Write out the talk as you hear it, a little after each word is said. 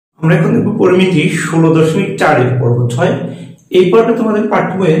আমরা এখন দেখব পরিমিতি 16.4 এর পর্ব 6। এই পর্বে তোমাদের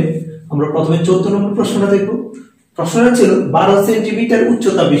পাঠ্য বইয়ে আমরা প্রথমে 14 নম্বর প্রশ্নটা দেখব। প্রশ্নটা ছিল 12 সেন্টিমিটার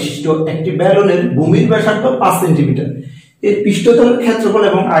উচ্চতা বিশিষ্ট একটি ব্যালনের ভূমির ব্যাসার্ধ 5 সেন্টিমিটার, এর পৃষ্ঠতলের ক্ষেত্রফল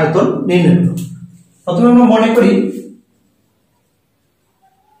এবং আয়তন নির্ণয় করো। প্রথমে আমরা মনে করি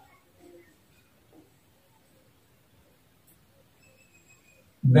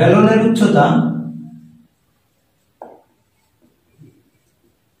ব্যালনের উচ্চতা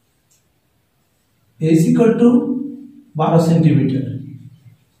is equal to 12 সেন্টিমিটার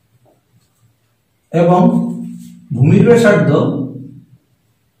এবং ভূমির ব্যাসার্ধ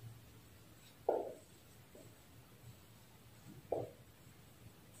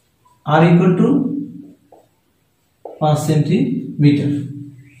r equal to 5 সেন্টিমিটার।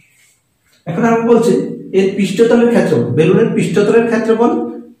 এখন আমরা বলছি এর পৃষ্ঠতলের ক্ষেত্রফল, বেলুনের পৃষ্ঠতলের ক্ষেত্রফল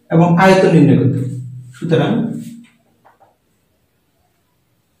এবং আয়তন নির্ণয় করতে। সুতরাং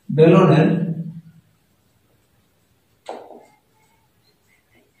বেলুনের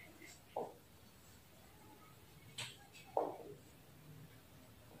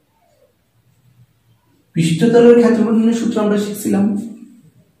পৃষ্ঠতলের ক্ষেত্রফল নির্ণয়ের সূত্র আমরা শিখছিলাম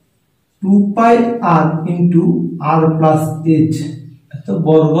 2 পাই r into r plus h এত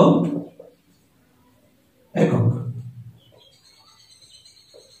বর্গ একক।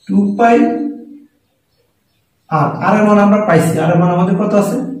 2 পাই r এর মান আমরা পাইছি, r এর মান আমাদের কত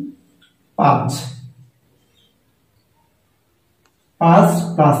আছে 5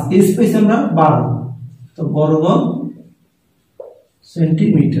 প্লাস h পাইছি আমরা 12 তো বর্গ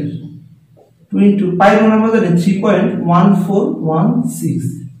সেন্টিমিটার। 2 into pi মান আমরা জানি 3.1416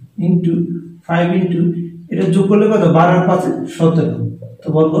 into 5 into এটা যোগ করলে কত 12 আর 5 17 তো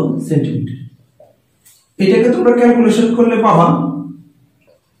বর্গ সেন্টিমিটার। এটাকে তোমরা ক্যালকুলেশন করলে পাবা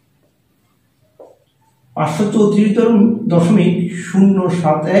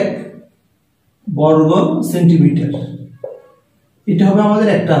 534.071 বর্গ সেন্টিমিটার। এটা হবে আমাদের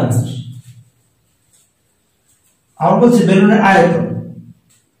একটা आंसर। আর বলছি বেলুনের আয়তন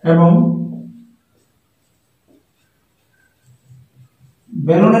এবং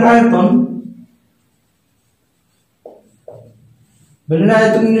বেলুনের আয়তন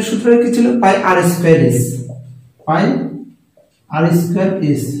নির্ণয়ের সূত্র কি ছিল পাই r স্কয়ার s, পাই r স্কয়ার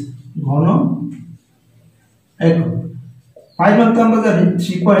s ঘন একক। পাই মান আমরা জানি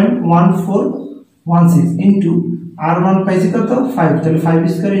 3.1416 ইনটু r মান পাইছি কত 5, তাহলে 5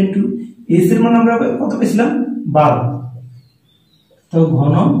 স্কয়ার ইনটু s এর মান আমরা কত পেয়েছিলাম 12 তো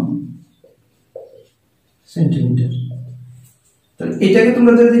ঘন সেন্টিমিটার। তাহলে এটাকে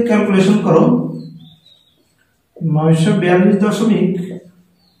তোমরা যদি ক্যালকুলেশন করো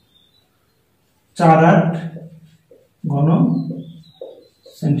 942.48 ঘন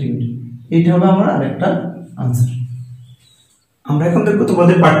সেন্টিমিটার, এইটা হবে আমার আরেকটা आंसर। আমরা এখন দেখব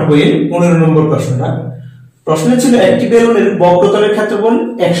তোমাদের পাঠ্য বইয়ের 15 নম্বর প্রশ্নটা। প্রশ্ন ছিল একটি বেলুনের বক্রতলের ক্ষেত্রফল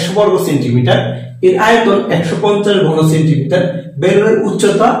 100 বর্গ সেন্টিমিটার, এর আয়তন 150 ঘন সেন্টিমিটার, বেলুনের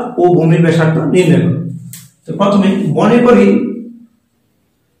উচ্চতা ও ভূমির ব্যাসার্ধ নির্ণয় করো। তো প্রথমে মনে করি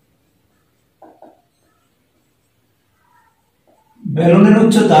বেলুনের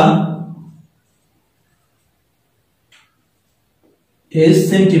উচ্চতা s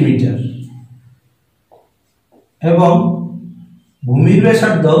সেন্টিমিটার এবং ভূমির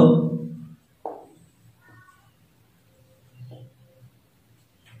ব্যাসার্ধ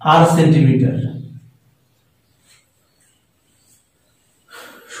r সেন্টিমিটার।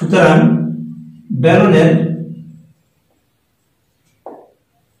 সুতরাং বেলুনের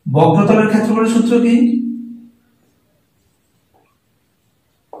বক্রতলের ক্ষেত্রফলের সূত্র কি?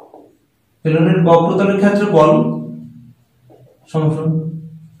 বেলুনের বক্রতলের ক্ষেত্রফল সমান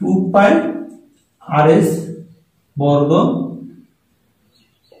 2 পাই rs বর্গ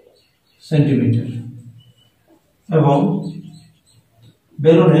সেন্টিমিটার এবং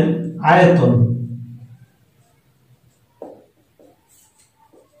বেলুনের আয়তন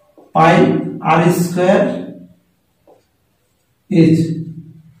পাই r স্কয়ার h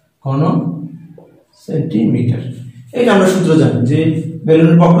ঘন সেন্টিমিটার। এটা আমরা সূত্র জানি যে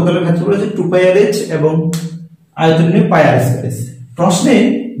বেলুনের বক্রতলের ক্ষেত্রফল হচ্ছে 2 পাই r h এবং আয়তন নিয়ে পাই r স্কয়ার h। প্রশ্নে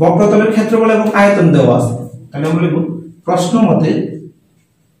বক্রতলের ক্ষেত্রফল এবং আয়তন দেওয়া আছে, তাহলে আমরা লিখব প্রশ্ন মতে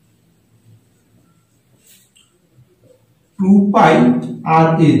 2 পাই r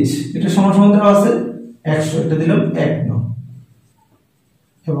h এটা সমান সমান দেওয়া আছে 100, এটা দিলাম 1 নং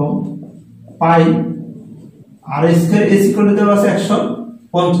এবং পাই r স্কয়ার h ইকুয়াল দেওয়া আছে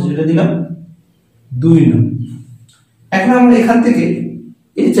 150, এটা দিলাম 2 নং। এখন আমরা এখান থেকে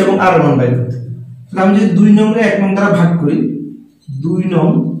h এবং r মান বের করতে, তাহলে আমি যদি 2 নং রে 1 নং দ্বারা ভাগ করি 2 নং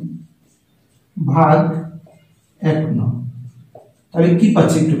ভাগ 1 নং তাহলে কি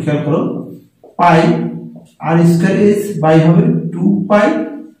পাচ্ছি একটু খেয়াল করো, পাই আর স্কয়ার এইচ বাই হবে 2 পাই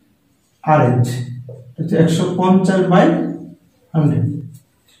আর এইচ, হচ্ছে 150/100।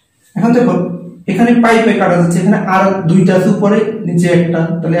 এখন দেখো এখানে পাই পাই কাটা যাচ্ছে, এখানে আর দুইটা আছে উপরে নিচে একটা,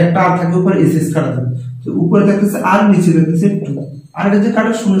 তাহলে একটা আর থাকে উপরে এস এস কাটা যাবে, তো উপরে থাকতেছে আর নিচে থাকতেছে 2, আর এটা যে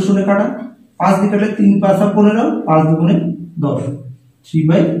কাটা শূন্য শূন্য কাটা, 5 দিয়ে কাটলে 3 5 15, 5 দুগুণে 10,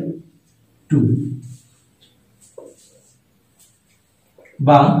 3/2।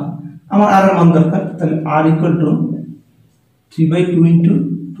 বা আমার আর এর মান দরকার, তাহলে r equal to 3/2 into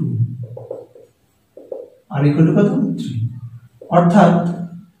 2, r equal to কত 3। অর্থাৎ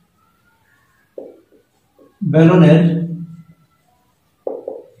বেলনের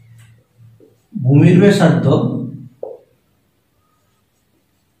ভূমির ব্যাসার্ধ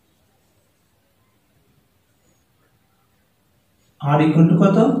r ইকুয়াল টু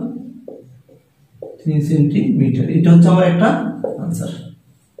কত 3 সেন্টিমিটার। এটা হচ্ছে আমার একটা आंसर।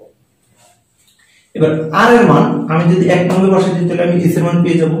 এবার r এর মান আমি যদি 1 নম্বরে বসাই দিই তাহলে আমি s এর মান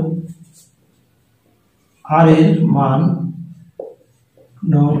পেয়ে যাব। r এর মান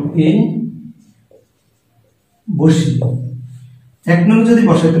নং এ বসি 1 নম্বরে যদি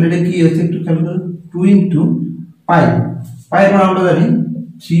বসাই তাহলে এটা কি হচ্ছে একটু খেয়াল করুন, 2 ইনটু পাই, পাই এর মান আমরা জানি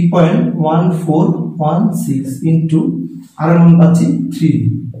 3.1416 ইনটু r এর মান পাচ্ছি 3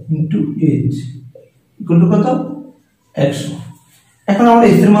 ইনটু h ইকুয়াল টু কত 100। এখন আমরা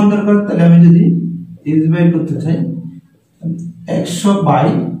s এর মান দরকার, তাহলে আমি যদি s বাই করতে চাই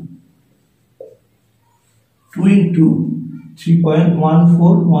 100/2 ইনটু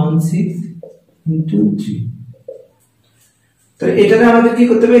 3.1416 ইনটু 3। তো এটাকে আমাদের কি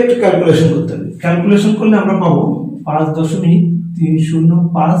করতে হবে, একটু ক্যালকুলেশন করতে হবে। ক্যালকুলেশন করলে আমরা পাবো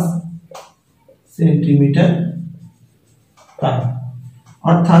 5.305 সেন্টিমিটার প্রায়।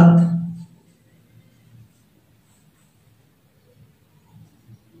 অর্থাৎ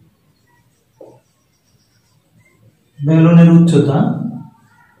বেলনের উচ্চতা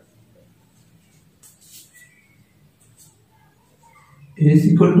is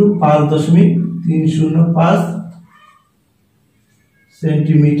equal to 5.305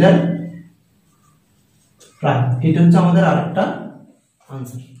 সেন্টিমিটার প্রায়। এটা হচ্ছে আমাদের আরেকটা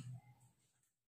आंसर।